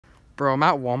Bro, I'm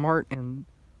at Walmart and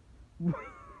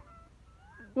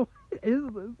what is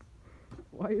this?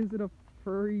 Why is it a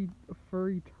furry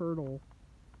turtle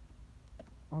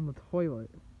on the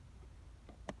toilet?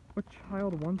 What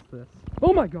child wants this?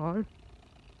 Oh my god!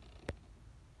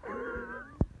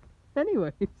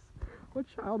 Anyways, what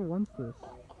child wants this?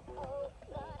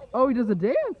 Oh, he does a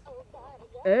dance!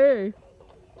 Hey!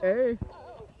 Hey!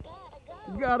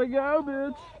 Gotta go,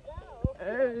 bitch!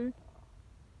 Hey!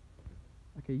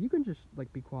 Okay, you can just,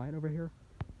 like, be quiet over here.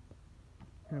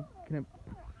 Can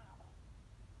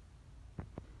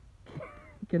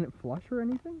it flush or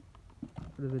anything?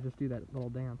 Or does it just do that little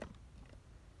dance?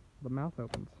 The mouth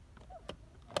opens.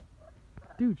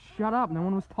 Dude, shut up! No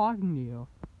one was talking to you.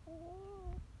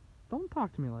 Don't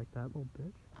talk to me like that, little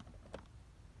bitch.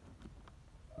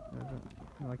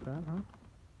 You like that, huh?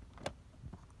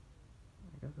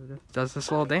 I guess it just does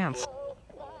this little dance.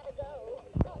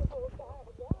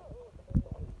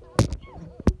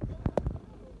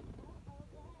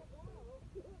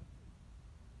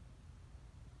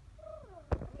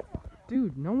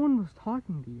 Dude, no one was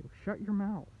talking to you. Shut your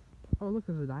mouth. Oh, look,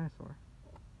 there's a dinosaur.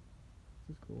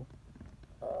 This is cool.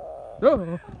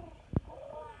 Oh!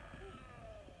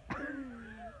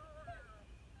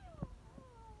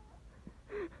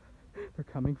 They're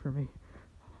coming for me.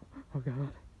 Oh god.